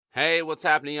Hey, what's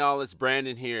happening, y'all? It's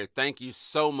Brandon here. Thank you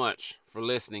so much for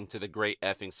listening to the Great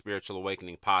Effing Spiritual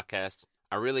Awakening podcast.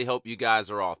 I really hope you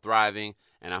guys are all thriving,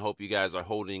 and I hope you guys are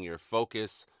holding your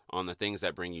focus on the things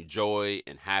that bring you joy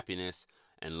and happiness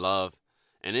and love.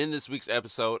 And in this week's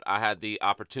episode, I had the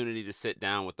opportunity to sit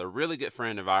down with a really good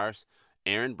friend of ours,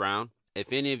 Erin Brown.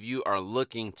 If any of you are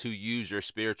looking to use your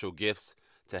spiritual gifts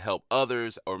to help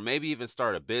others or maybe even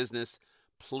start a business,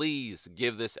 please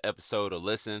give this episode a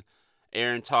listen.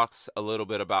 Erin talks a little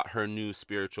bit about her new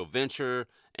spiritual venture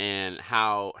and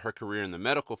how her career in the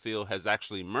medical field has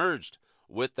actually merged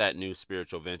with that new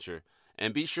spiritual venture.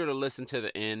 And be sure to listen to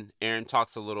the end. Erin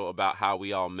talks a little about how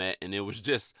we all met, and it was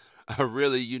just a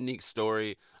really unique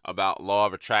story about law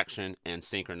of attraction and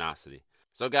synchronicity.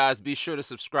 So guys, be sure to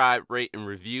subscribe, rate, and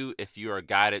review if you are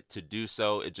guided to do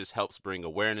so. It just helps bring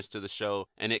awareness to the show,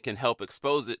 and it can help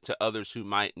expose it to others who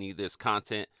might need this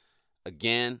content.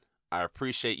 Again, I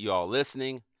appreciate you all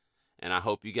listening, and I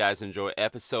hope you guys enjoy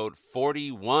episode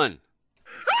 41.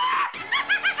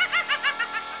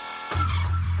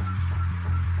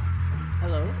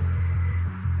 Hello?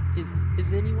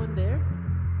 Is anyone there?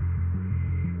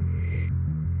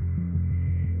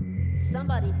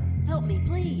 Somebody, help me,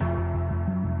 please.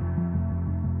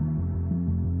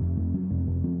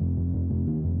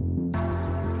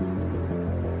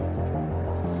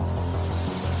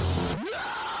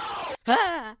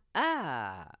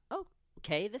 Oh,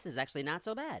 okay, this is actually not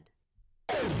so bad.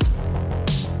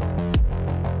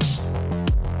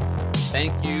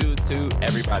 Thank you to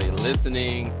everybody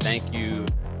listening. Thank you,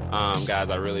 guys.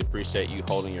 I really appreciate you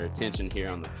holding your attention here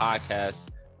on the podcast.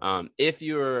 If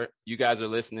you guys are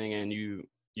listening and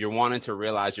you're wanting to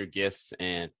realize your gifts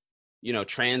and,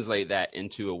 translate that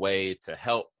into a way to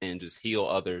help and just heal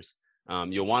others,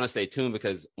 you'll want to stay tuned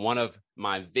because one of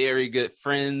my very good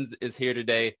friends is here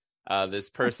today. This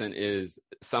person is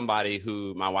somebody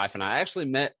who my wife and I actually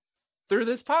met through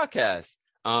this podcast.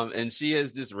 And she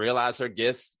has just realized her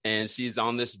gifts, and she's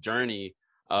on this journey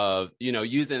of,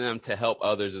 using them to help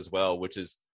others as well, which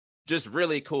is just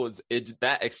really cool.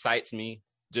 That excites me.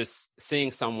 Just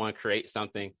seeing someone create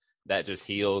something that just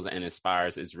heals and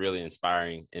inspires is really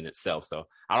inspiring in itself. So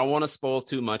I don't want to spoil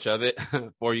too much of it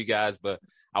for you guys, but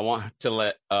I want to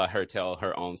let her tell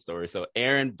her own story. So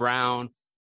Erin Brown,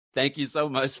 thank you so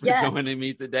much for joining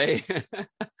me today.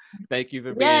 Thank you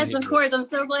for being here. Yes, of course. I'm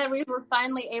so glad we were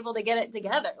finally able to get it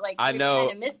together. I know. We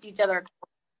kind of missed each other.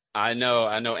 I know.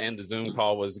 And the Zoom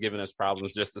call was giving us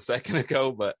problems just a second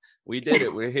ago, but we did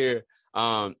it. We're here.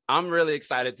 I'm really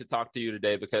excited to talk to you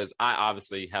today because I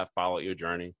obviously have followed your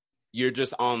journey. You're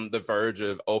just on the verge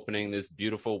of opening this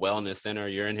beautiful wellness center.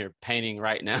 You're in here painting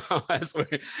right now as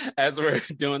we're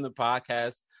doing the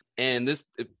podcast. And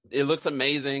it looks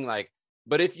amazing.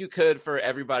 But if you could, for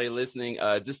everybody listening,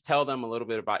 just tell them a little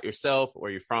bit about yourself,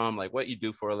 where you're from, what you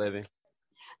do for a living.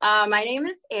 My name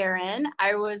is Erin.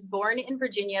 I was born in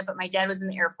Virginia, but my dad was in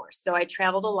the Air Force. So I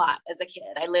traveled a lot as a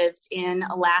kid. I lived in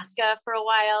Alaska for a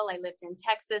while. I lived in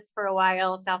Texas for a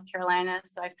while, South Carolina.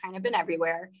 So I've kind of been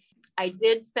everywhere. I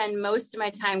did spend most of my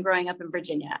time growing up in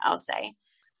Virginia, I'll say.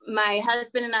 My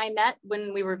husband and I met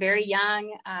when we were very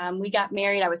young. We got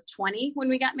married. I was 20 when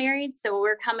we got married. So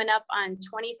we're coming up on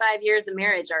 25 years of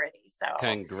marriage already. So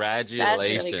congratulations.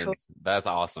 That's really cool. That's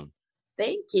awesome.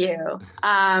 Thank you.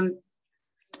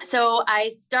 So I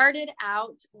started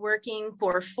out working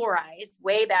for Four Eyes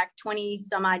way back 20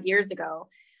 some odd years ago.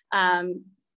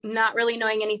 Not really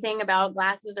knowing anything about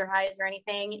glasses or eyes or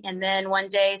anything. And then one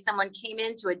day someone came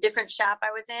into a different shop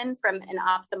I was in from an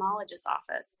ophthalmologist's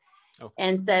office.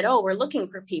 And said, we're looking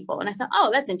for people. And I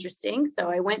thought, that's interesting. So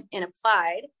I went and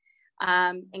applied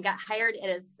and got hired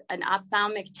as an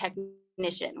ophthalmic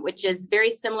technician, which is very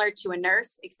similar to a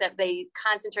nurse, except they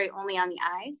concentrate only on the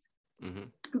eyes.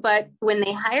 Mm-hmm. But when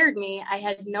they hired me, I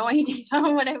had no idea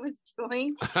what I was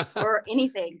doing or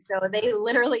anything. So they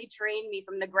literally trained me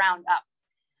from the ground up.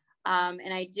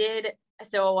 And I did.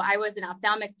 So I was an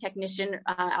ophthalmic technician,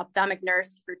 ophthalmic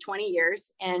nurse for 20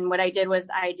 years. And what I did was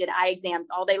I did eye exams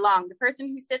all day long. The person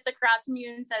who sits across from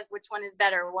you and says, which one is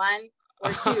better, one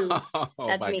or two?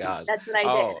 That's me. Gosh. That's what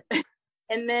I did.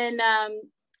 And then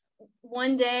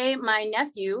one day my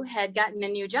nephew had gotten a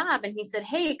new job and he said,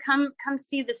 hey, come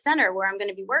see the center where I'm going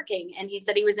to be working. And he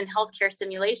said he was in healthcare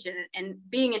simulation. And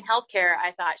being in healthcare,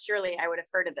 I thought, surely I would have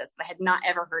heard of this, but I had not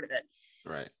ever heard of it.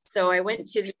 Right. So I went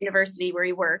to the university where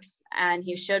he works and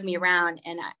he showed me around,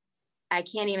 and I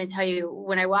can't even tell you,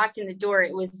 when I walked in the door,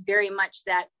 it was very much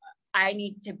that I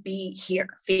need to be here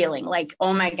feeling like,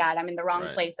 oh my God, I'm in the wrong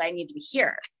place. I need to be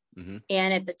here. Mm-hmm.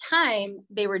 And at the time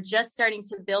they were just starting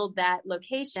to build that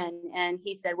location. And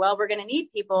he said, well, we're going to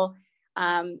need people.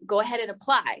 Go ahead and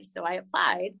apply. So I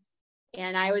applied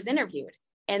and I was interviewed,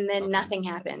 and then nothing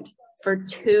happened for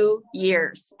 2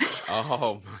 years.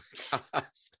 Oh my gosh.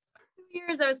 2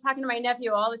 years. I was talking to my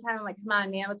nephew all the time. I'm like, come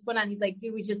on, man, what's going on? He's like,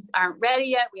 dude, we just aren't ready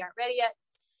yet. We aren't ready yet.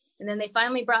 And then they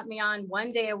finally brought me on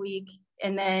 1 day a week.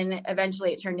 And then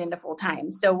eventually it turned into full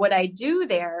time. So what I do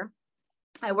there,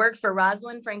 I work for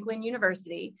Rosalind Franklin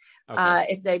University.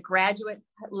 It's a graduate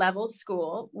level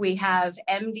school. We have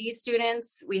MD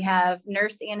students. We have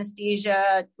nurse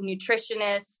anesthesia,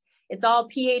 nutritionist. It's all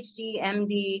PhD,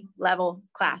 MD level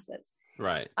classes.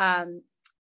 Right.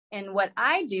 And what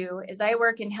I do is I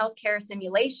work in healthcare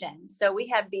simulation. So we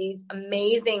have these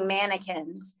amazing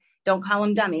mannequins. Don't call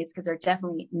them dummies because they're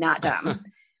definitely not dumb.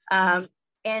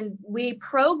 And we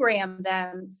program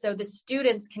them so the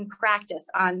students can practice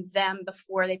on them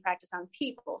before they practice on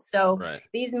people. So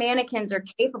these mannequins are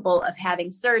capable of having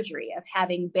surgery, of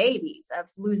having babies, of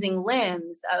losing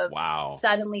limbs, of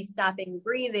suddenly stopping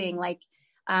breathing. Like,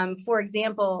 for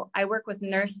example, I work with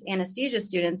nurse anesthesia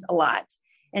students a lot.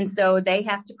 And so they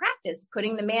have to practice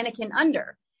putting the mannequin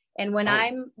under. And when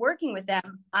I'm working with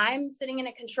them, I'm sitting in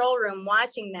a control room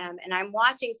watching them, and I'm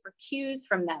watching for cues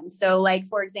from them. So like,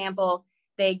 for example,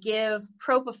 they give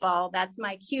propofol, that's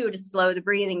my cue to slow the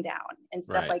breathing down and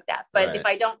stuff like that. But if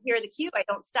I don't hear the cue, I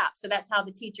don't stop. So that's how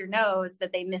the teacher knows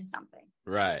that they missed something.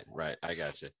 Right. I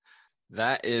got you.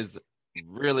 That is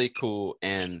really cool.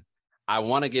 And I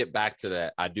want to get back to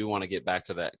that. I do want to get back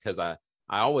to that because I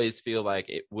always feel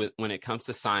like when it comes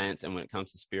to science and when it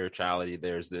comes to spirituality,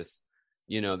 there's this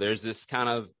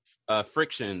kind of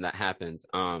friction that happens.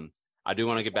 I do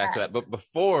want to get back to that. But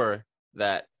before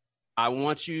that, I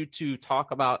want you to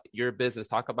talk about your business,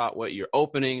 talk about what you're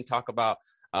opening, talk about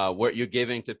what you're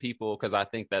giving to people, because I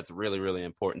think that's really, really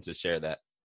important to share that.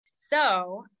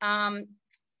 So I've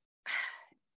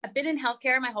been in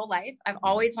healthcare my whole life. I've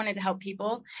always wanted to help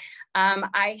people.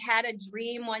 I had a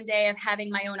dream one day of having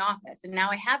my own office, and now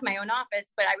I have my own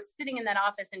office, but I was sitting in that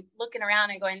office and looking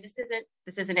around and going, this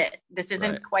isn't it. This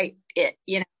isn't quite it,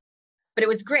 but it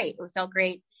was great. It felt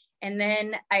great. And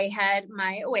then I had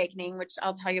my awakening, which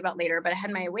I'll tell you about later, but I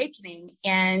had my awakening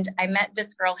and I met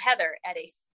this girl, Heather, at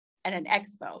an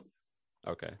expo.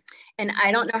 Okay. And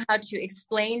I don't know how to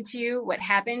explain to you what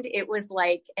happened. It was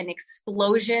like an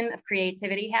explosion of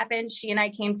creativity happened. She and I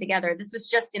came together. This was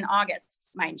just in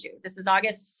August, mind you. This is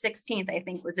August 16th, I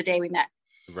think was the day we met.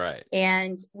 Right.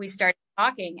 And we started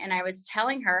talking, and I was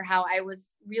telling her how I was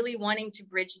really wanting to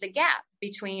bridge the gap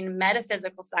between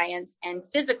metaphysical science and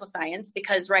physical science,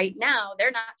 because right now they're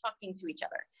not talking to each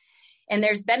other, and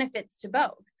there's benefits to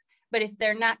both. But if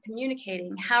they're not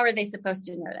communicating, how are they supposed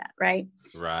to know that? Right.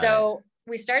 So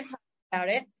we started talking about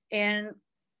it, and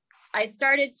I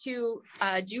started to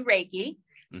do Reiki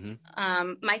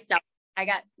myself. I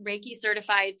got Reiki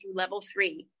certified through level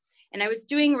 3. And I was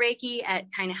doing Reiki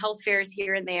at kind of health fairs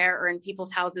here and there, or in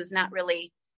people's houses, not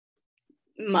really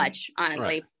much, honestly.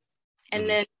 Right. And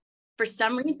then for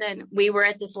some reason, we were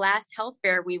at this last health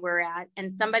fair we were at, and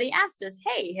somebody asked us,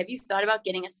 hey, have you thought about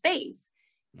getting a space?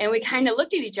 And we kind of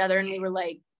looked at each other and we were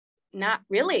like, not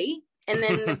really. And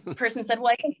then the person said,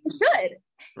 well, I think you should.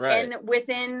 Right. And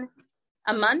within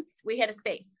a month, we had a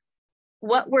space.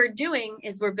 What we're doing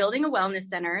is we're building a wellness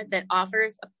center that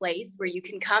offers a place where you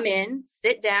can come in,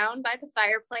 sit down by the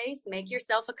fireplace, make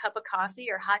yourself a cup of coffee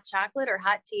or hot chocolate or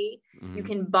hot tea. You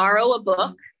can borrow a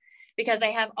book, because I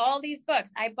have all these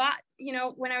books. I bought,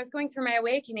 when I was going through my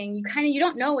awakening, you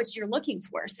don't know what you're looking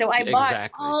for. So I bought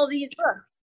all these books,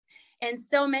 and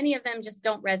so many of them just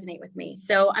don't resonate with me.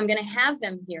 So I'm going to have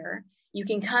them here. You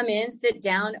can come in, sit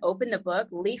down, open the book,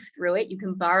 leaf through it. You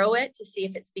can borrow it to see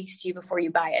if it speaks to you before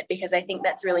you buy it, because I think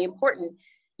that's really important.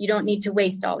 You don't need to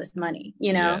waste all this money,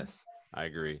 Yes, I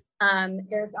agree.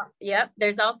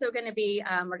 There's also going to be,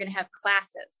 we're going to have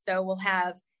classes. So we'll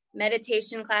have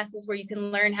meditation classes where you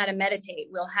can learn how to meditate.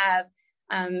 We'll have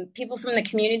people from the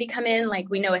community come in, like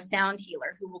we know a sound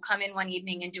healer who will come in one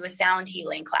evening and do a sound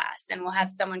healing class. And we'll have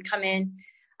someone come in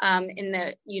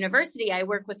the university. I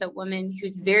work with a woman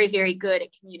who's very, very good at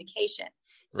communication.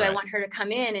 So I want her to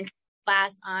come in and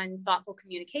class on thoughtful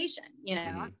communication,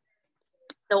 So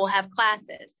we'll have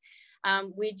classes.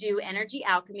 We do energy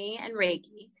alchemy and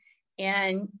Reiki,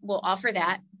 and we'll offer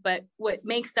that. But what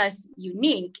makes us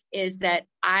unique is that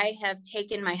I have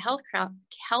taken my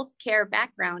healthcare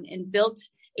background and built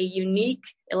a unique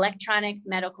electronic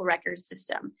medical record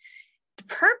system. The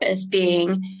purpose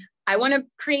being, I want to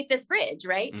create this bridge,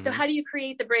 right? So how do you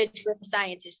create the bridge with the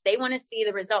scientists? They want to see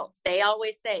the results. They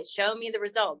always say, show me the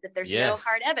results. If there's no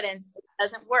hard evidence, it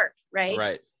doesn't work,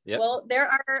 right? Yep. Well, there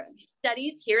are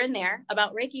studies here and there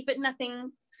about Reiki, but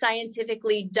nothing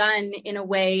scientifically done in a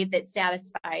way that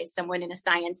satisfies someone in a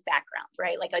science background,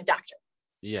 right? Like a doctor.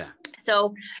 Yeah.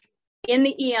 So in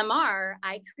the EMR,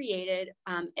 I created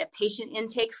a patient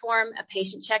intake form, a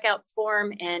patient checkout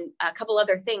form, and a couple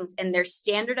other things. And they're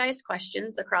standardized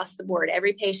questions across the board.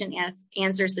 Every patient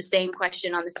answers the same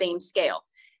question on the same scale.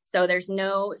 So there's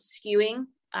no skewing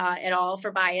at all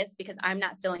for bias because I'm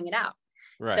not filling it out.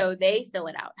 Right. So they fill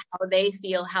it out, how they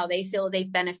feel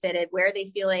they've benefited, where they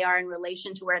feel they are in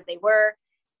relation to where they were.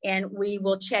 And we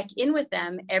will check in with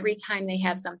them every time they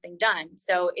have something done.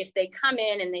 So if they come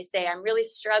in and they say, I'm really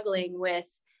struggling with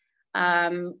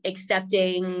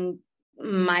accepting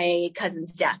my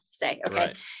cousin's death, say, okay.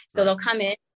 Right. So they'll come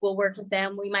in, we'll work with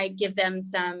them. We might give them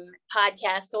some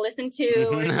podcasts to listen to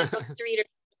or some books to read.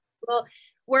 We'll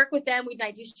work with them. We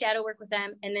might do shadow work with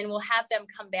them. And then we'll have them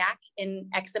come back in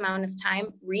X amount of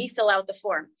time, refill out the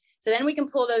form. So then we can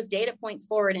pull those data points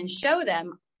forward and show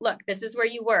them, look, this is where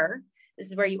you were.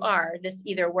 This is where you are. This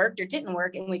either worked or didn't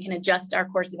work. And we can adjust our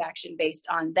course of action based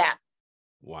on that.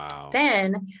 Wow.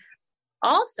 Then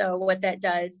also what that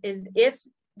does is if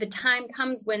the time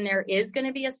comes when there is going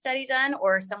to be a study done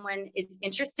or someone is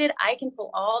interested, I can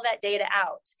pull all that data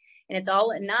out. And it's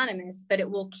all anonymous, but it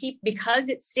will keep, because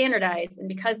it's standardized and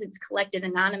because it's collected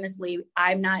anonymously,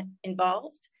 I'm not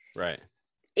involved. Right.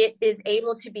 It is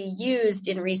able to be used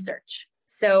in research.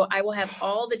 So I will have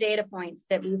all the data points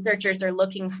that researchers are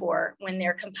looking for when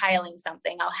they're compiling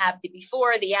something. I'll have the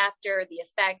before, the after, the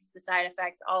effects, the side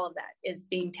effects, all of that is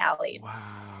being tallied.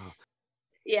 Wow.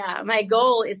 Yeah. My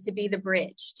goal is to be the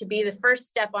bridge, to be the first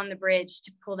step on the bridge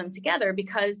to pull them together,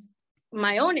 because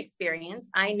my own experience,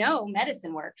 I know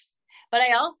medicine works, but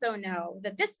I also know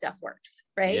that this stuff works.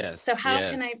 Right. Yes. So how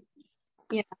can I,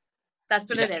 that's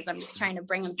what Yeah. it is. I'm just trying to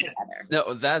bring them together.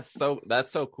 No, that's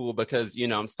so cool because,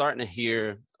 I'm starting to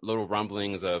hear little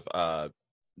rumblings of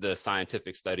the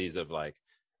scientific studies of like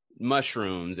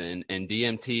mushrooms and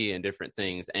DMT and different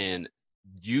things. And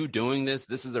you doing this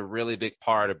is a really big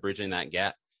part of bridging that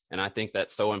gap. And I think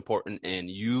that's so important. And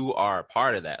you are a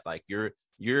part of that. Like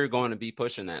you're going to be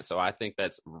pushing that. So I think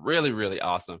that's really, really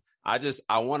awesome.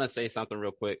 I want to say something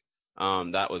real quick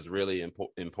that was really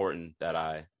important that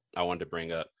I wanted to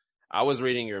bring up. I was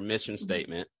reading your mission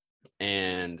statement,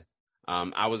 and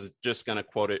I was just going to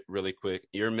quote it really quick.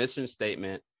 Your mission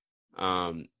statement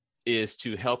is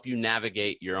to help you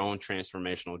navigate your own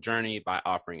transformational journey by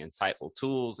offering insightful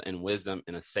tools and wisdom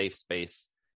in a safe space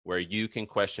where you can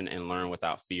question and learn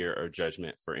without fear or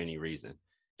judgment for any reason.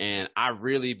 And I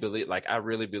really believe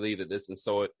that this is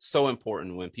so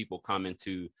important when people come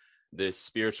into this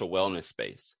spiritual wellness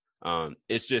space.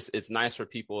 It's nice for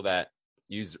people that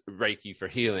use Reiki for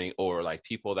healing, or like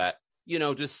people that,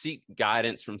 just seek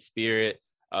guidance from spirit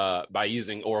by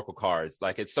using oracle cards.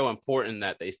 Like it's so important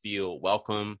that they feel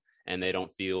welcome and they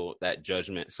don't feel that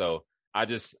judgment. So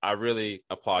I really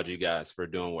applaud you guys for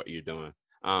doing what you're doing.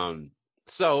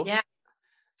 So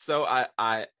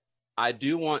I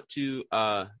do want to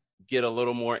get a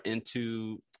little more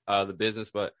into the business,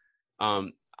 but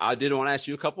I did want to ask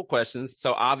you a couple questions.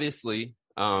 So obviously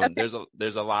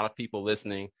there's a lot of people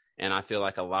listening, and I feel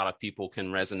like a lot of people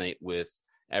can resonate with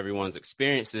everyone's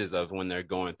experiences of when they're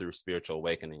going through spiritual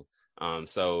awakening.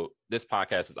 So this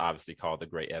podcast is obviously called The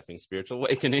Great Effing Spiritual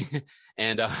Awakening.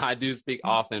 And I do speak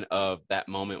often of that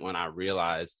moment when I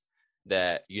realized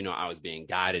that, I was being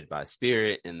guided by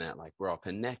spirit and that like we're all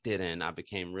connected, and I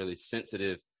became really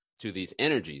sensitive to these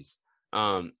energies.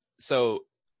 So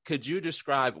could you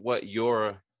describe what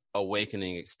your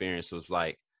awakening experience was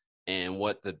like and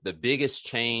what the biggest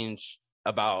change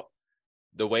about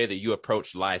the way that you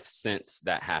approach life since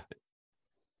that happened?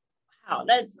 Wow,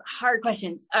 that's a hard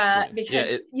question.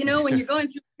 Because, when you're going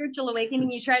through spiritual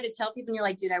awakening, you try to tell people and you're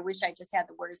like, dude, I wish I just had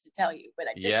the words to tell you, but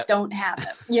I just don't have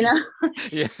them,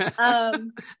 Yeah.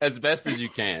 As best as you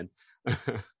can.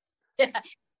 Yeah.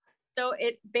 So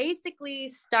it basically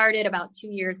started about 2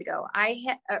 years ago.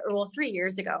 3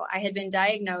 years ago, I had been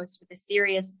diagnosed with a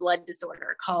serious blood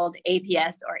disorder called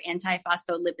APS, or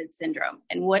antiphospholipid syndrome.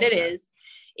 And what it is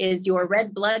your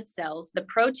red blood cells, the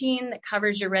protein that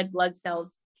covers your red blood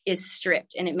cells is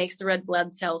stripped, and it makes the red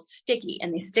blood cells sticky,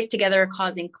 and they stick together,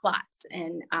 causing clots.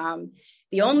 And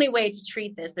the only way to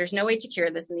treat this, there's no way to cure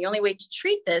this. And the only way to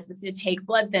treat this is to take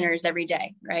blood thinners every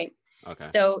day. Right. Okay.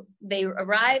 So they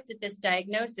arrived at this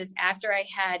diagnosis after I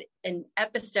had an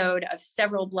episode of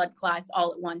several blood clots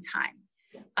all at one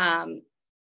time.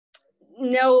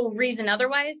 No reason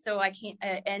otherwise. So I can't,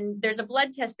 and there's a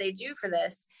blood test they do for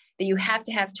this. that you have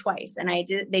to have twice. And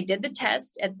they did the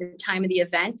test at the time of the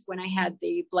event when I had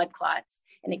the blood clots,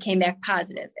 and it came back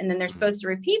positive. And then they're supposed to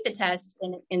repeat the test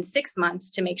in 6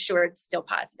 months to make sure it's still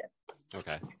positive.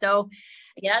 Okay. So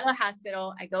I get out of the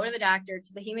hospital, I go to the doctor,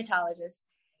 to the hematologist,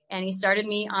 and he started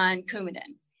me on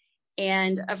Coumadin.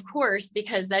 And of course,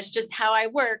 because that's just how I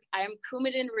work, I am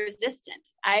Coumadin resistant.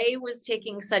 I was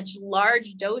taking such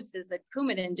large doses of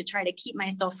Coumadin to try to keep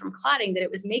myself from clotting that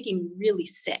it was making me really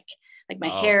sick. Like my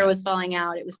hair was falling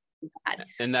out. It was bad.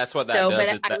 And that's what that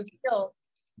does. But I was still.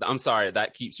 I'm sorry,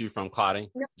 that keeps you from clotting?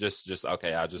 No. Just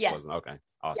okay. I just wasn't. Okay.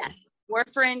 Awesome. Yes.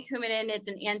 Warfarin, Coumadin, it's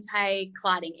an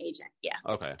anti-clotting agent. Yeah.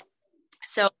 Okay.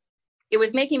 So it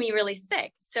was making me really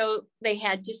sick. So they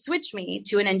had to switch me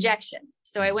to an injection.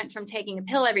 So I went from taking a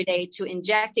pill every day to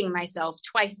injecting myself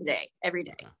twice a day, every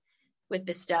day with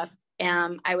this stuff.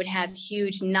 I would have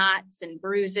huge knots and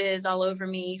bruises all over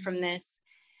me from this.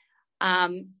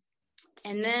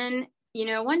 And then,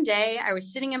 one day I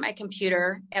was sitting at my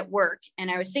computer at work, and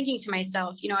I was thinking to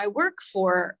myself, I work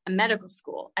for a medical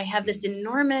school. I have this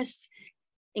enormous,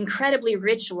 incredibly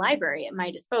rich library at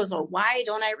my disposal. Why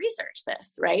don't I research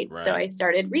this? Right. So I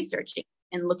started researching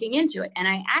and looking into it. And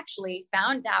I actually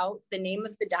found out the name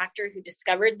of the doctor who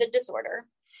discovered the disorder.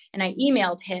 And I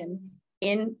emailed him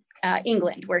in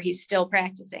England, where he's still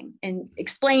practicing, and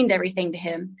explained everything to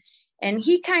him. And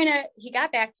he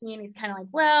got back to me, and he's kind of like,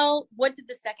 well, what did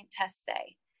the second test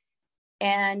say?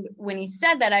 And when he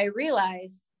said that, I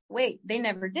realized, wait, they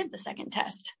never did the second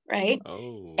test, right?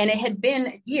 Oh. And it had been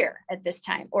a year at this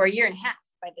time, or a year and a half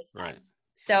by this time. Right.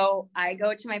 So I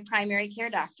go to my primary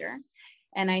care doctor,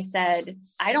 and I said,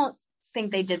 I don't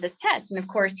think they did this test. And of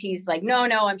course he's like, no,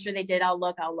 I'm sure they did. I'll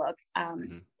look.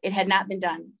 It had not been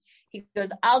done. He goes,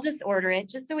 I'll just order it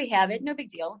just so we have it. No big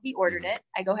deal. He ordered it.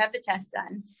 I go have the test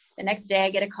done. The next day I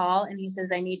get a call, and he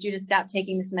says, I need you to stop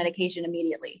taking this medication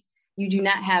immediately. You do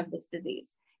not have this disease.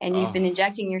 And you've been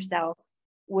injecting yourself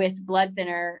with blood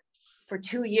thinner for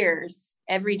 2 years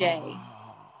every day.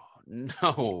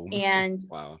 No. And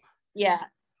wow. Yeah.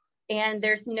 And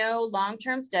there's no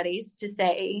long-term studies to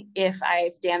say if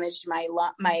I've damaged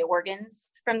my organs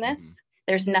from this.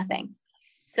 There's nothing.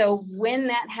 So when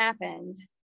that happened,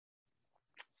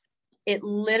 it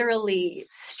literally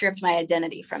stripped my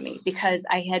identity from me, because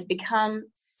I had become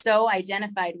so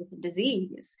identified with the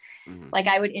disease. Like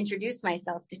I would introduce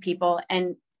myself to people,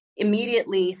 and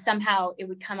immediately somehow it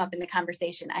would come up in the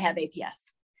conversation. I have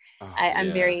APS.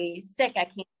 I'm very sick.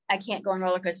 I can't go on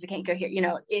roller coasters. I can't go here.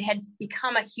 It had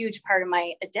become a huge part of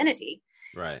my identity.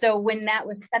 Right. So when that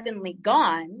was suddenly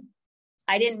gone,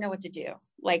 I didn't know what to do.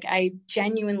 Like I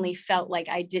genuinely felt like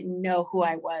I didn't know who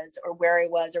I was or where I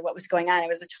was or what was going on. It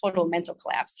was a total mental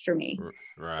collapse for me.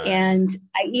 Right. And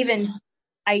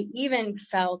I even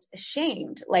felt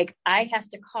ashamed. Like I have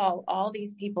to call all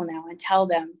these people now and tell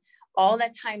them all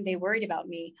that time they worried about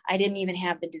me, I didn't even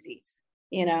have the disease,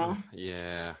 Yeah.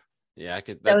 I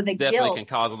could, that definitely guilt can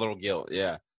cause a little guilt.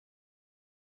 Yeah.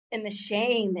 And the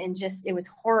shame, and just, it was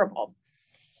horrible.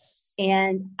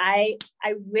 And I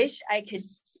wish I could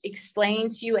explain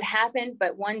to you what happened,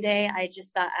 but one day I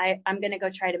just thought I'm going to go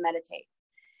try to meditate.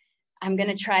 I'm going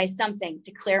to try something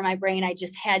to clear my brain. I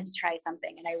just had to try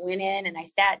something. And I went in and I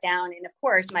sat down, and of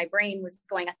course my brain was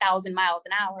going 1,000 miles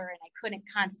an hour, and I couldn't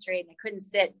concentrate and I couldn't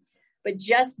sit, but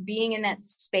just being in that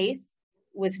space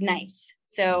was nice.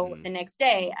 So the next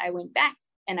day I went back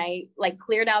and I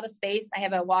cleared out a space. I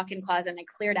have a walk-in closet, and I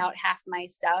cleared out half my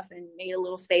stuff and made a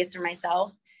little space for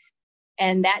myself.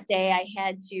 And that day I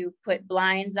had to put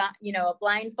blinds on, a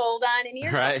blindfold on and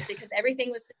earphones, because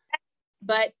everything was,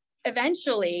 but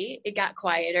eventually it got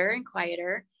quieter and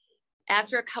quieter.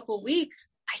 After a couple weeks,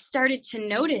 I started to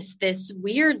notice this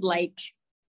weird, I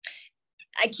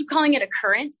keep calling it a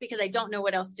current because I don't know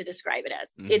what else to describe it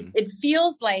as. It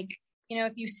feels like,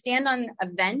 if you stand on a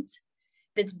vent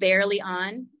that's barely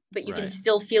on, but you can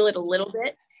still feel it a little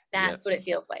bit, that's what it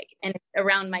feels like. And it's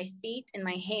around my feet and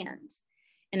my hands.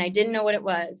 And I didn't know what it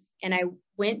was. And I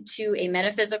went to a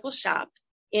metaphysical shop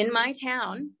in my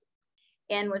town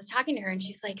and was talking to her, and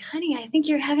she's like, honey, I think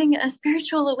you're having a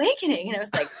spiritual awakening. And I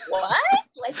was like,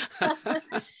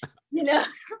 what?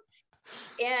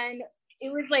 And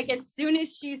it was like, as soon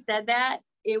as she said that,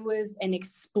 it was an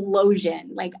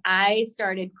explosion. Like I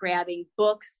started grabbing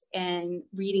books and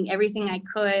reading everything I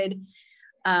could.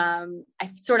 I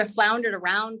sort of floundered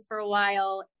around for a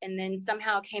while, and then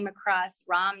somehow came across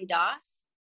Ram Dass.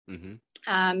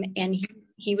 And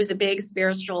he was a big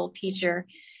spiritual teacher,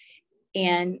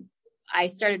 and I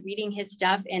started reading his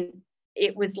stuff, and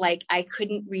it was like I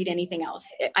couldn't read anything else.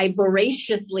 I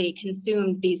voraciously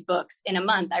consumed these books in a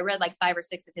month. I read like 5 or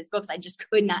 6 of his books. I just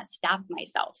could not stop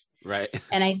myself. Right.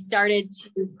 And I started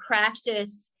to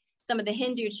practice some of the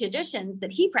Hindu traditions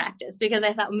that he practiced, because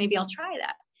I thought, well, maybe I'll try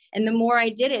that. And the more I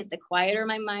did it, the quieter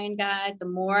my mind got, the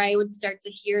more I would start to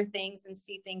hear things and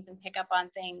see things and pick up on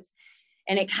things.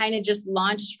 And it kind of just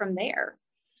launched from there.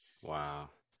 Wow.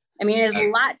 I mean, a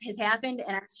lot has happened,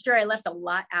 and I'm sure I left a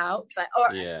lot out, but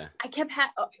yeah, I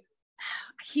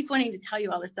keep wanting to tell you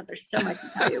all this stuff. There's so much to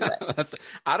tell you, but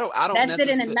I don't. That's it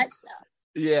in a nutshell.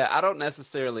 Yeah, I don't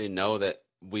necessarily know that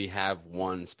we have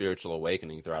one spiritual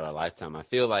awakening throughout our lifetime. I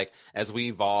feel like as we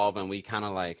evolve and we kind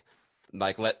of like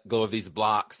let go of these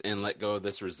blocks and let go of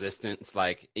this resistance,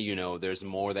 like, there's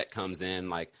more that comes in.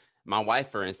 Like my wife,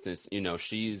 for instance,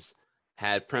 she's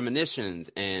had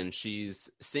premonitions and she's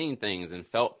seen things and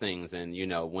felt things. And,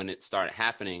 when it started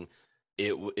happening,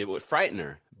 it would frighten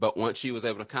her. But once she was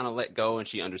able to kind of let go and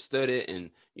she understood it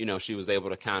and, she was able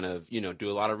to kind of, do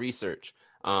a lot of research,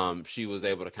 she was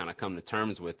able to kind of come to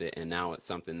terms with it. And now it's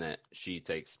something that she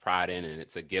takes pride in, and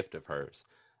it's a gift of hers.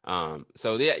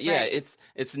 So right.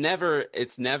 It's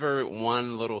never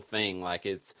one little thing. Like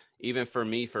it's even for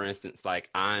me, for instance, like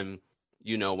I'm,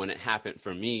 when it happened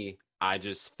for me, I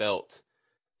just felt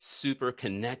super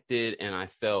connected and I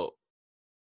felt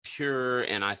pure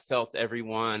and I felt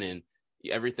everyone and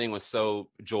everything was so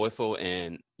joyful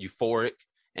and euphoric.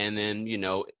 And then,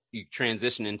 you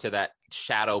transition into that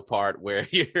shadow part where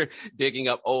you're digging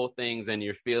up old things and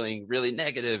you're feeling really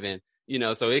negative and,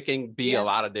 so it can be a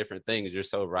lot of different things. You're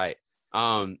so right.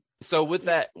 So with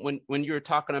that, when you're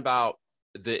talking about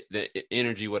the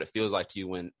energy, what it feels like to you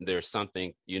when there's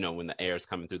something, when the air is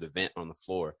coming through the vent on the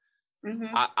floor, mm-hmm.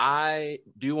 I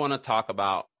do want to talk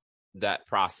about that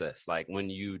process, like when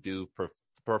you do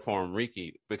perform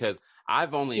Reiki, because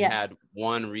I've only had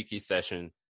one Reiki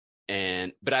session,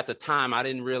 but at the time I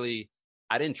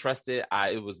didn't trust it.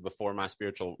 It was before my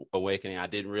spiritual awakening. I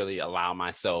didn't really allow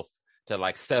myself to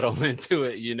like settle into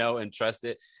it, and trust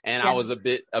it. And I was a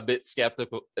bit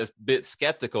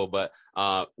skeptical, but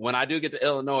when I do get to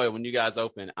Illinois, when you guys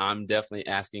open, I'm definitely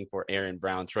asking for Erin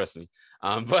Brown. Trust me.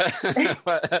 But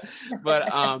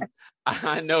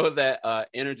I know that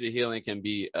energy healing can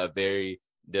be a very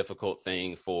difficult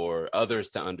thing for others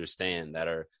to understand that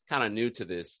are kind of new to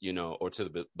this, or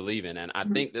to believe in. And I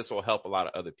think this will help a lot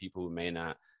of other people who may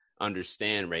not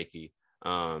understand Reiki,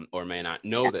 or may not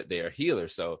know that they are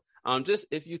healers. So just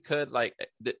if you could like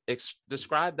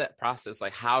describe that process,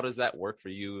 like how does that work for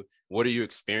you? What are you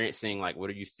experiencing? Like, what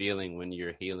are you feeling when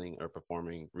you're healing or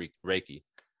performing Reiki?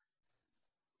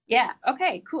 Yeah.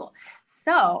 Okay, cool.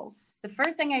 So the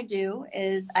first thing I do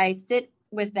is I sit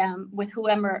with them, with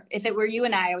whoever. If it were you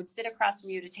and I would sit across from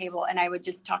you at a table and I would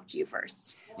just talk to you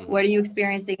first. Mm-hmm. What are you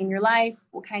experiencing in your life?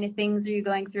 What kind of things are you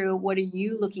going through? What are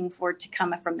you looking for to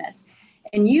come from this?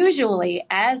 And usually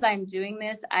as I'm doing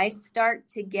this, I start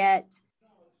to get,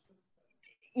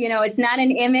 it's not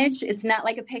an image. It's not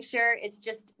like a picture. It's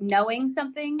just knowing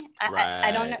something. Right.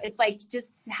 I don't know. It's like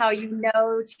just how 2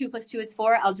 + 2 is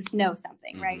 4. I'll just know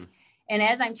something. Mm-hmm. Right. And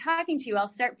as I'm talking to you, I'll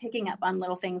start picking up on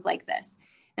little things like this.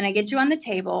 And I get you on the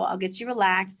table. I'll get you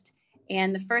relaxed.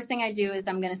 And the first thing I do is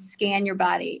I'm going to scan your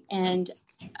body. And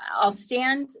I'll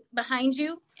stand behind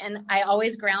you. And I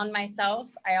always ground myself.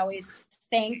 I always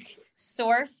thank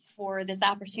Source for this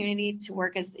opportunity to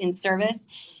work as in service.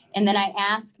 And then I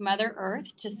ask Mother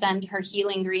Earth to send her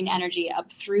healing green energy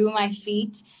up through my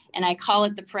feet. And I call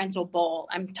it the parental bowl.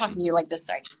 I'm talking to you like this,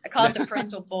 sorry. I call it the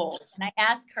parental bowl. And I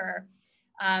ask her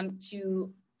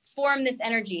to form this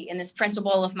energy in this parental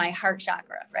bowl of my heart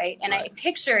chakra, right? And I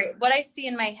picture what I see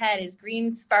in my head is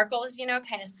green sparkles,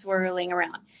 kind of swirling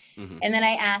around. Mm-hmm. And then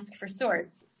I ask for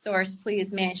Source,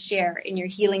 please may I share in your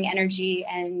healing energy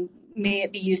and may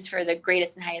it be used for the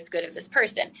greatest and highest good of this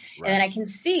person. Right. And then I can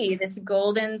see this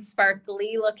golden,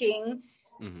 sparkly looking,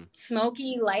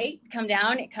 smoky light come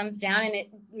down. It comes down and it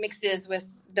mixes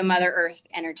with the Mother Earth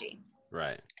energy.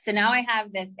 Right. So now I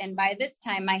have this. And by this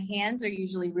time, my hands are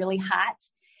usually really hot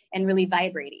and really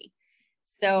vibrating.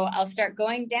 So I'll start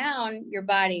going down your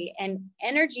body, and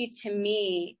energy to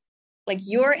me, like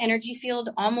your energy field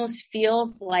almost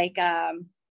feels like,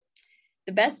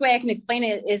 the best way I can explain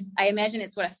it is I imagine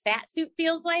it's what a fat suit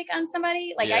feels like on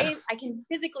somebody. Like I can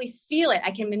physically feel it. I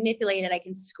can manipulate it. I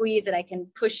can squeeze it. I can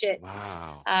push it.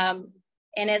 Wow.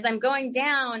 And as I'm going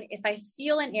down, if I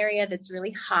feel an area that's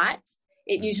really hot,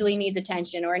 it usually needs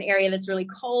attention, or an area that's really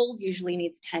cold usually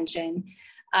needs attention.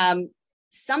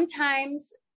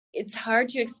 Sometimes it's hard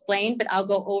to explain, but I'll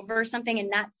go over something and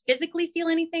not physically feel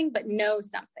anything, but know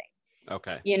something.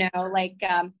 Okay.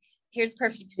 here's a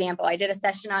perfect example. I did a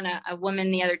session on a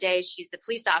woman the other day. She's a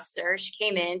police officer. She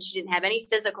came in, she didn't have any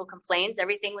physical complaints.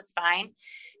 Everything was fine.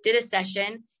 Did a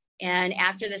session. And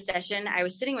after the session, I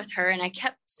was sitting with her and I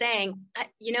kept saying, I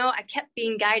kept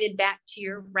being guided back to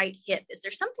your right hip. Is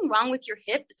there something wrong with your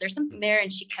hip? Is there something there?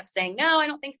 And she kept saying, no, I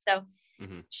don't think so.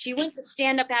 Mm-hmm. She went to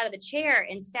stand up out of the chair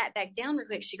and sat back down real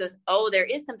quick. She goes, oh, there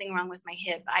is something wrong with my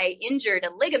hip. I injured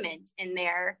a ligament in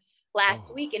there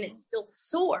last week and it's still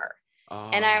sore.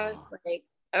 And I was like,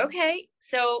 okay.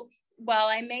 So while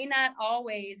I may not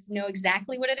always know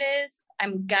exactly what it is,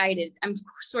 I'm guided. I'm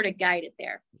sort of guided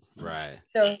there. Right.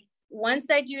 So once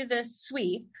I do the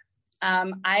sweep, I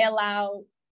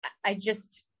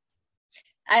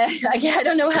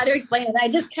don't know how to explain it. I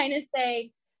just kind of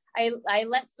say, I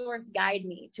let source guide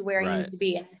me to where I need to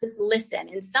be and just listen.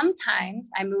 And sometimes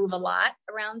I move a lot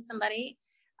around somebody,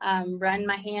 run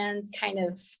my hands kind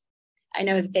of, I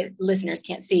know that the listeners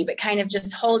can't see, but kind of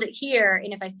just hold it here.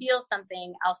 And if I feel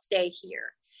something, I'll stay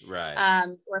here. Right.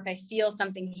 Or if I feel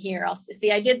something here, I'll see,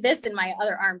 I did this and my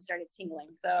other arm started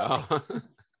tingling. So,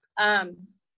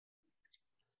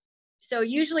 so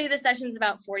usually the session's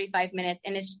about 45 minutes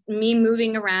and it's me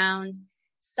moving around.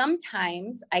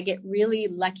 Sometimes I get really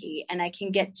lucky and I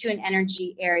can get to an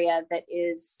energy area that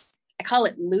is, I call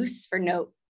it loose for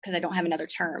note because I don't have another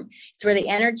term. It's where the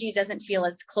energy doesn't feel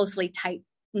as closely tight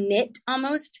knit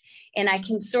almost. And I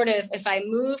can sort of, if I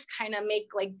move, kind of make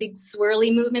like big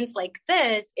swirly movements like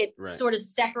this, it sort of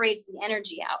separates the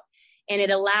energy out and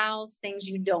it allows things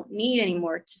you don't need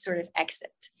anymore to sort of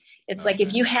exit. It's like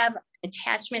if you have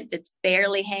attachment that's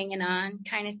barely hanging on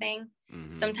kind of thing,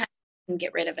 sometimes you can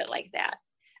get rid of it like that.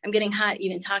 I'm getting hot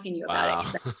even talking to you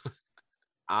about it.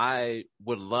 I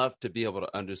would love to be able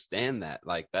to understand that.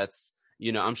 Like that's,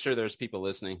 I'm sure there's people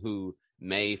listening who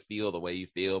may feel the way you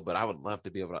feel, but I would love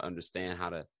to be able to understand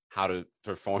how to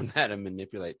perform that and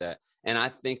manipulate that. And I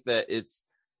think that it's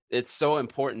so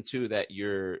important too, that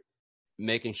you're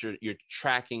making sure you're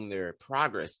tracking their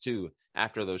progress too,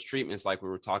 after those treatments, like we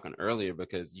were talking earlier,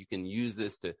 because you can use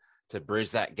this to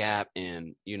bridge that gap.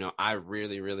 And, I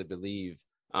really, really believe,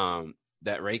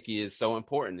 that Reiki is so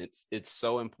important. It's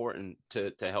so important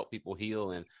to help people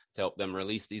heal and to help them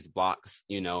release these blocks,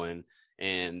 and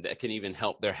that can even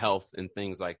help their health and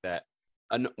things like that.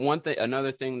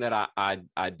 Another thing that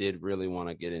I did really want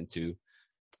to get into,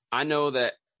 I know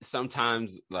that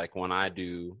sometimes, like when I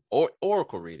do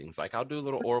oracle readings, like I'll do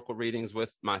little oracle readings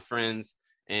with my friends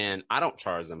and I don't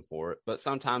charge them for it, but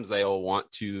sometimes they'll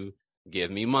want to give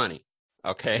me money.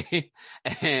 Okay.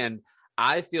 And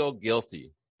I feel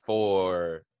guilty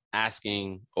for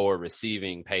asking or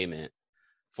receiving payment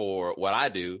for what I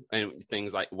do and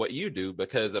things like what you do,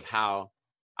 because of how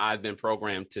I've been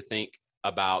programmed to think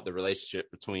about the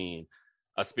relationship between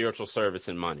a spiritual service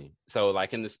and money. So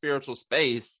like in the spiritual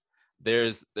space,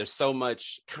 there's so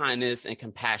much kindness and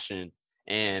compassion,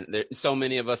 and so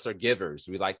many of us are givers.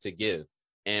 We like to give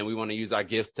and we want to use our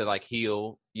gifts to like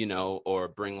heal, or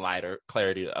bring light or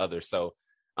clarity to others. So,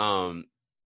 what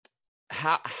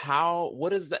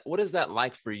is that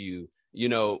like for you?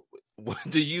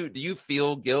 Do you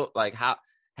feel guilt? Like how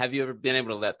have you ever been able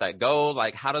to let that go?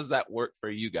 Like, how does that work for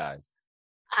you guys?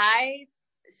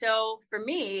 So for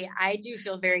me, I do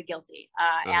feel very guilty,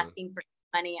 asking for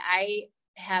money. I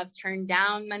have turned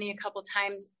down money a couple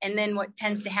times. And then what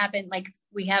tends to happen, like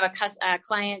we have a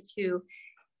client who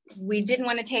we didn't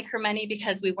want to take her money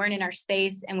because we weren't in our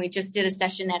space and we just did a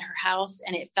session at her house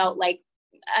and it felt like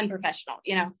unprofessional,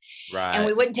 Right. And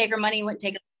we wouldn't take her money,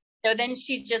 So then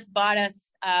she just bought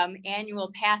us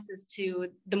annual passes to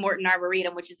the Morton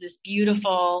Arboretum, which is this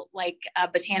beautiful, like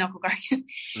botanical garden,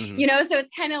 so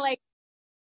it's kind of like,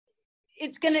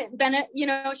 it's going to benefit,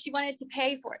 she wanted to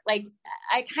pay for it. Like,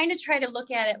 I kind of try to look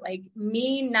at it like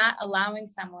me not allowing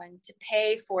someone to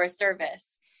pay for a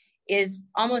service is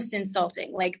almost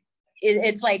insulting. Like,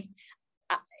 it's like,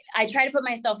 I try to put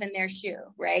myself in their shoe,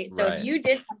 right? So if you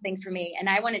did something for me and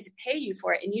I wanted to pay you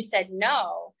for it and you said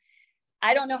no,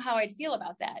 I don't know how I'd feel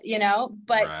about that,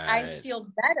 but I feel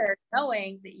better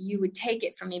knowing that you would take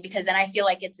it from me, because then I feel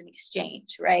like it's an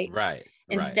exchange, right? Right.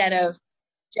 Instead of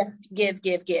just give.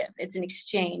 It's an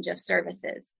exchange of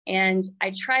services. And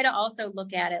I try to also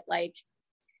look at it like,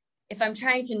 if I'm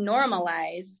trying to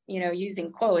normalize,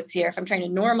 using quotes here, if I'm trying to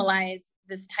normalize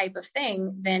this type of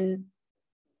thing, then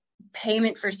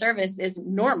payment for service is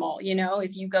normal.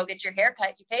 If you go get your hair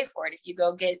cut, you pay for it. If you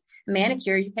go get a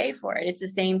manicure, you pay for it. It's the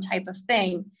same type of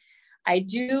thing. I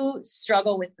do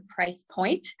struggle with the price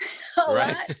point a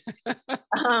lot.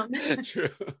 True.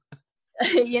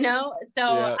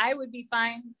 So I would be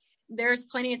fine. There's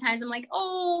plenty of times I'm like,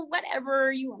 oh,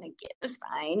 whatever you want to get is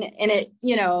fine. And it,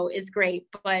 is great.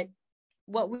 But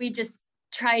what we just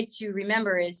try to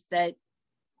remember is that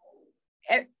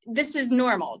this is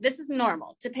normal. This is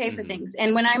normal to pay for things.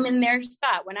 And when I'm in their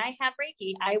spot, when I have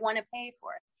Reiki, I want to pay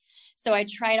for it. So I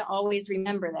try to always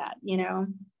remember that, you know?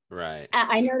 Right.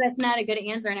 I know that's not a good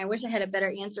answer, and I wish I had a better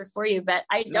answer for you, but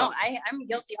I don't. I'm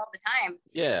guilty all the time.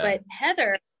 Yeah. But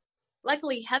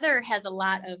luckily Heather has a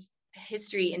lot of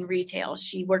history in retail.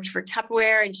 She worked for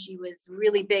Tupperware, and she was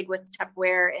really big with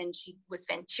Tupperware, and she was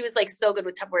like so good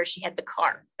with Tupperware. She had the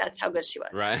car. That's how good she was.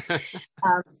 Right.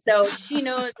 So she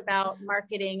knows about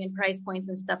marketing and price points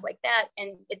and stuff like that.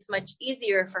 And it's much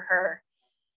easier for her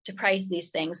to price these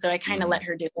things. So I kind of let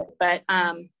her do it, but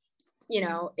you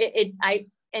know, I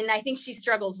think she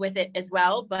struggles with it as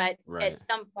well, but at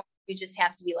some point you just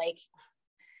have to be like,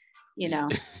 you know,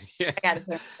 I got to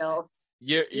pay the bills.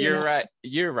 You're right.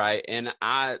 You're right. And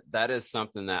that is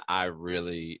something that I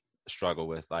really struggle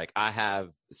with. Like I have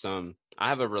a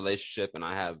relationship and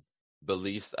I have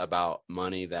beliefs about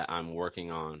money that I'm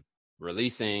working on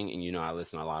releasing. And, you know, I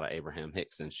listen to a lot of Abraham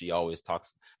Hicks, and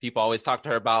people always talk to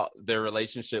her about their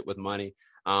relationship with money.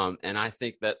 And I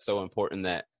think that's so important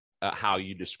that how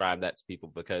you describe that to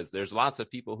people, because there's lots of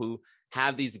people who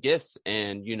have these gifts,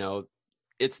 and, you know,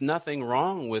 it's nothing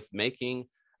wrong with making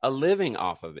a living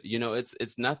off of it. You know,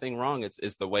 it's nothing wrong.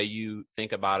 It's the way you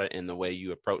think about it and the way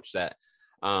you approach that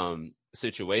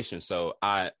situation. So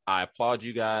I applaud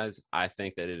you guys. I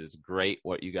think that it is great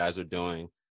what you guys are doing.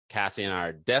 Cassie and I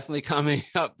are definitely coming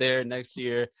up there next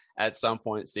year at some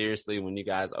point. Seriously, when you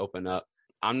guys open up,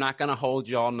 I'm not going to hold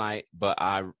you all night, but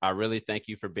I really thank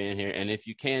you for being here. And if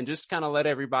you can, just kind of let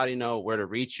everybody know where to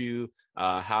reach you,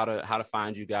 how to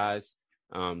find you guys.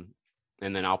 And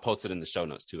then I'll post it in the show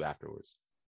notes too afterwards.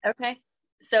 Okay.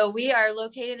 So we are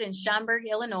located in Schaumburg,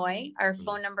 Illinois. Our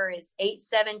phone number is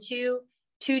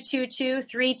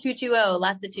 872-222-3220.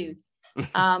 Lots of twos.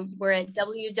 We're at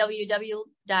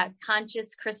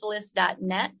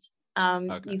www.consciouschrysalis.net.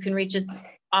 You can reach us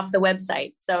off the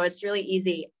website. So it's really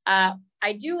easy.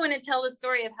 I do want to tell the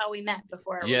story of how we met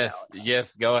before.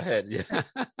 Yes. Go ahead. Yeah.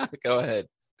 Go ahead.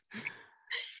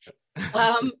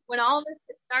 When all of this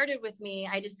started with me,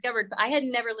 I discovered I had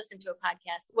never listened to a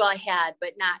podcast. Well, I had,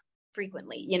 but not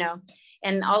frequently, you know,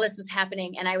 and all this was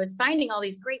happening. And I was finding all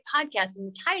these great podcasts,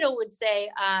 and the title would say,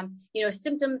 you know,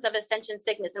 symptoms of ascension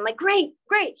sickness. I'm like, great.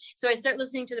 So I start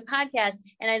listening to the podcast,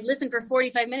 and I'd listen for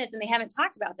 45 minutes and they haven't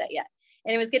talked about that yet.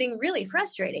 And it was getting really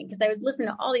frustrating because I would listen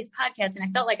to all these podcasts and I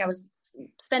felt like I was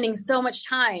spending so much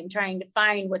time trying to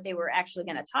find what they were actually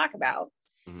going to talk about.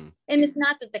 Mm-hmm. And it's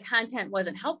not that the content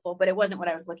wasn't helpful, but it wasn't what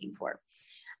I was looking for.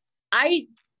 I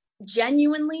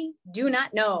genuinely do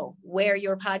not know where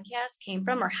your podcast came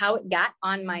from or how it got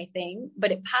on my thing,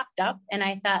 but it popped up and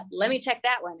I thought, let me check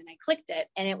that one. And I clicked it,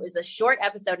 and it was a short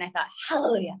episode, and I thought,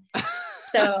 hallelujah.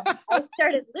 So I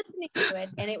started listening to it,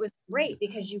 and it was great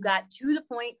because you got to the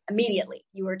point immediately.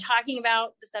 You were talking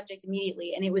about the subject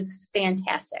immediately, and it was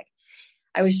fantastic.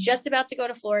 I was just about to go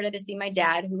to Florida to see my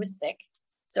dad, who was sick.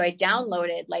 So I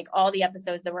downloaded like all the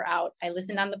episodes that were out. I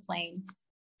listened on the plane.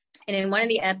 And in one of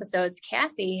the episodes,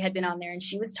 Cassie had been on there, and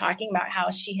she was talking about how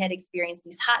she had experienced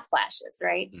these hot flashes,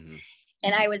 right? Mm-hmm.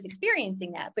 And I was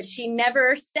experiencing that, but she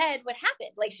never said what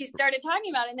happened. Like, she started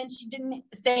talking about it, and then she didn't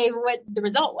say what the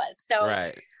result was.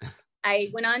 So I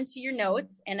went on to your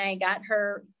notes, and I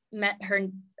met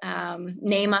her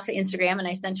name off of Instagram, and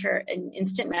I sent her an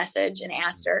instant message and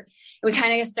asked her. We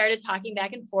kind of started talking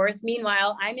back and forth.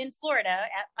 Meanwhile, I'm in Florida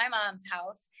at my mom's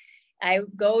house. I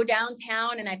go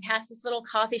downtown and I pass this little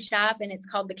coffee shop, and it's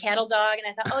called the Cattle Dog. And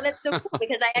I thought, oh, that's so cool,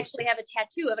 because I actually have a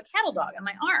tattoo of a cattle dog on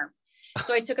my arm.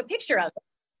 So I took a picture of it.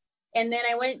 And then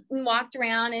I went and walked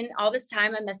around, and all this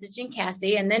time I'm messaging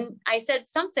Cassie. And then I said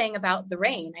something about the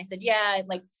rain. I said, yeah, it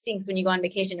like stinks when you go on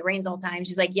vacation. It rains all the time.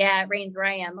 She's like, yeah, it rains where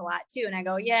I am a lot too. And I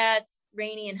go, yeah, it's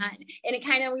rainy and hot. And it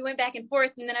kind of, we went back and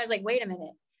forth. And then I was like, wait a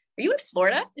minute, are you in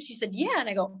Florida? And she said, yeah. And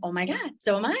I go, oh my God,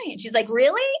 so am I. And she's like,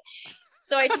 really?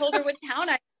 So I told her what town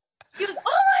she goes,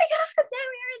 oh my God, now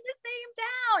we're in the same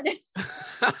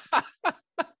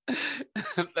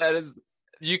town. That is,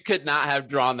 you could not have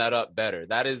drawn that up better.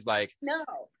 That is like, no.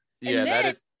 Yeah, that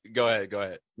is, go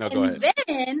ahead. No, go ahead.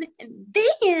 And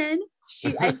then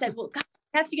I said, well, God,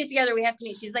 we have to get together. We have to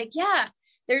meet. She's like, yeah,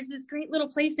 there's this great little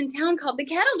place in town called the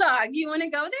Cattle Dog. Do you want to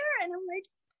go there? And I'm like,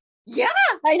 yeah,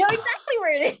 I know exactly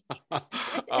where it is.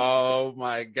 Oh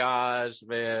my gosh,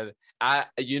 man. And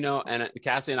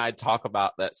Cassie and I talk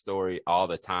about that story all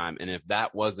the time. And if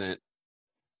that wasn't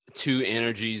two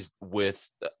energies with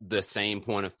the same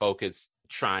point of focus,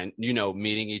 trying,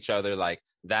 meeting each other like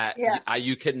that,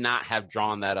 you could not have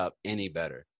drawn that up any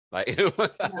better. Like,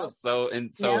 that was so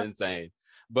insane.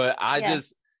 But I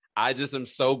I just am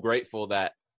so grateful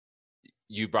that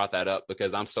you brought that up,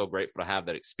 because I'm so grateful to have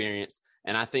that experience.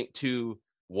 And I think too,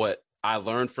 what I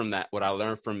learned from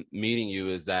meeting you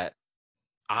is that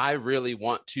I really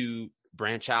want to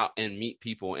branch out and meet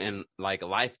people, and like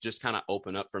life just kind of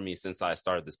opened up for me since I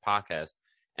started this podcast.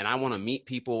 And I want to meet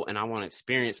people, and I want to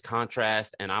experience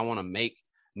contrast, and I want to make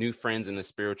new friends in the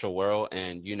spiritual world.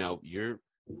 And, you know, you're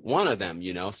one of them,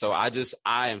 you know, so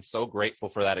I am so grateful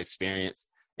for that experience.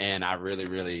 And I really,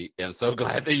 really am so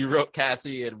glad that you wrote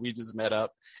Cassie, and we just met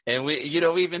up, and we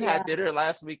even had dinner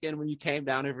last weekend when you came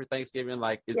down here for Thanksgiving.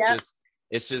 Like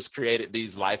it's just created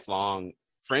these lifelong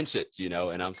friendships, you know,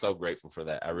 and I'm so grateful for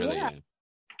that. I really am.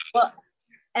 Well,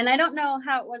 and I don't know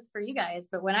how it was for you guys,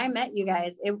 but when I met you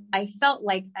guys, I felt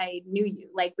like I knew you.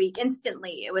 Like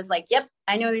it was like, yep,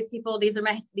 I know these people. These are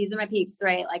my peeps,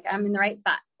 right? Like I'm in the right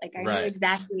spot. Like I knew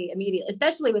exactly immediately,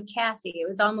 especially with Cassie. It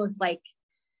was almost like,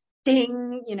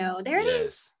 ding, you know, there it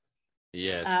is.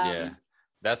 Yes. Yeah.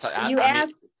 That's how you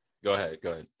asked. Go ahead.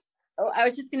 Oh, I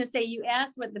was just going to say, you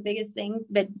asked what the biggest thing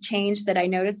that changed that I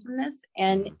noticed from this.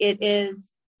 And it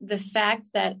is the fact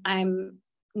that I'm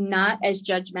not as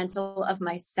judgmental of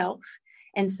myself.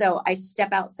 And so I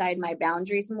step outside my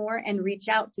boundaries more and reach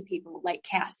out to people like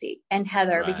Cassie and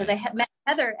Heather, because I had met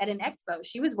Heather at an expo.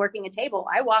 She was working a table.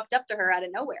 I walked up to her out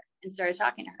of nowhere and started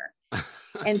talking to her.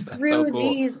 And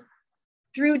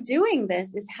through doing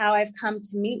this is how I've come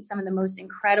to meet some of the most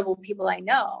incredible people I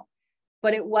know.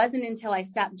 But it wasn't until I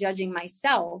stopped judging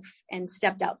myself and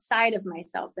stepped outside of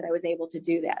myself that I was able to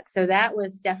do that. So that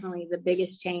was definitely the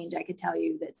biggest change I could tell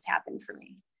you that's happened for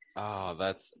me. Oh,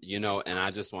 that's, you know, and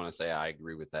I just want to say I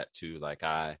agree with that too. Like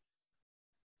I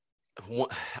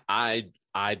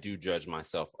do judge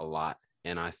myself a lot.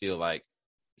 And I feel like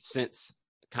since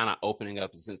kind of opening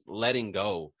up, and since letting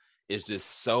go is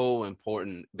just so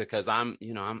important, because I'm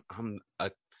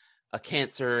a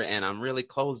Cancer, and I'm really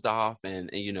closed off, and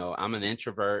you know, I'm an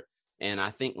introvert, and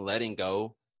I think letting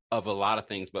go of a lot of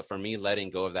things, but for me, letting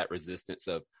go of that resistance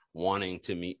of wanting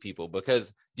to meet people,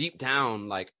 because deep down,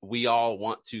 like we all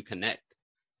want to connect.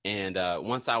 And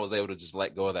once I was able to just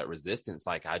let go of that resistance,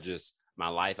 like my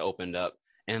life opened up,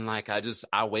 and like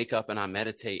I wake up and I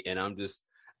meditate, and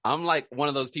I'm like one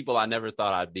of those people I never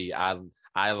thought I'd be.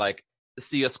 I like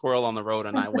see a squirrel on the road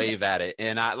and I wave at it,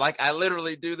 and I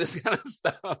literally do this kind of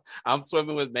stuff. I'm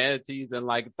swimming with manatees in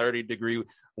like 30-degree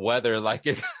weather, like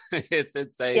it's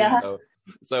insane. Yeah.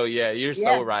 So yeah, you're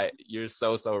so right. You're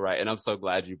so right, and I'm so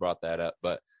glad you brought that up.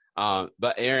 But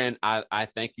Erin, I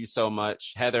thank you so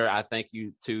much. Heather, I thank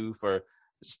you too for,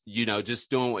 you know, just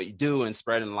doing what you do and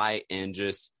spreading light, and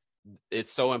just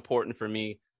it's so important for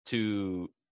me to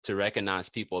recognize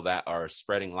people that are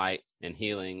spreading light and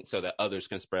healing, so that others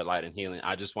can spread light and healing.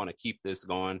 I just want to keep this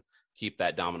going, keep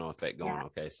that domino effect going. Yeah.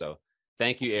 Okay. So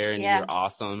thank you, Erin. Yeah. You're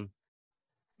awesome.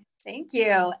 Thank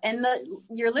you. And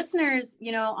your listeners,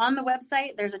 you know, on the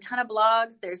website, there's a ton of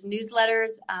blogs, there's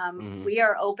newsletters. We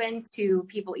are open to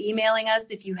people emailing us.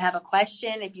 If you have a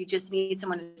question, if you just need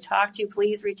someone to talk to,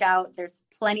 please reach out. There's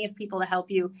plenty of people to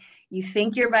help you. You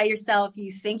think you're by yourself.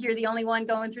 You think you're the only one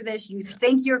going through this. You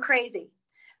think you're crazy.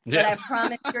 But I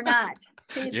promise you're not.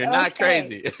 You're not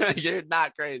crazy. You're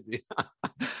not crazy.